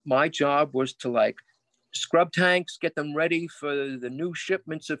My job was to scrub tanks, get them ready for the new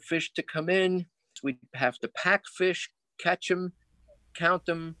shipments of fish to come in. We'd have to pack fish, catch them, count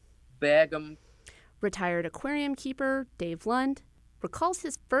them, bag them. Retired aquarium keeper Dave Lund recalls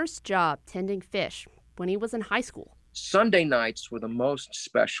his first job tending fish when he was in high school. Sunday nights were the most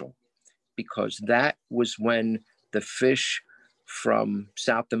special because that was when the fish from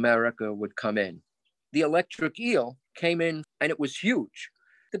South America would come in. The electric eel came in and it was huge.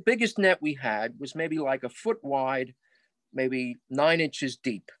 The biggest net we had was maybe like a foot wide, maybe 9 inches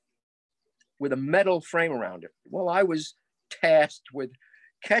deep, with a metal frame around it. Well, I was tasked with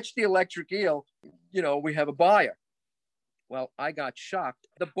catch the electric eel, we have a buyer. Well, I got shocked.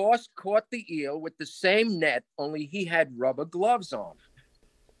 The boss caught the eel with the same net, only he had rubber gloves on.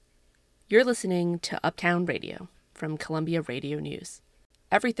 You're listening to Uptown Radio from Columbia Radio News.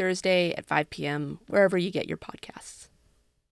 Every Thursday at 5 p.m., wherever you get your podcasts.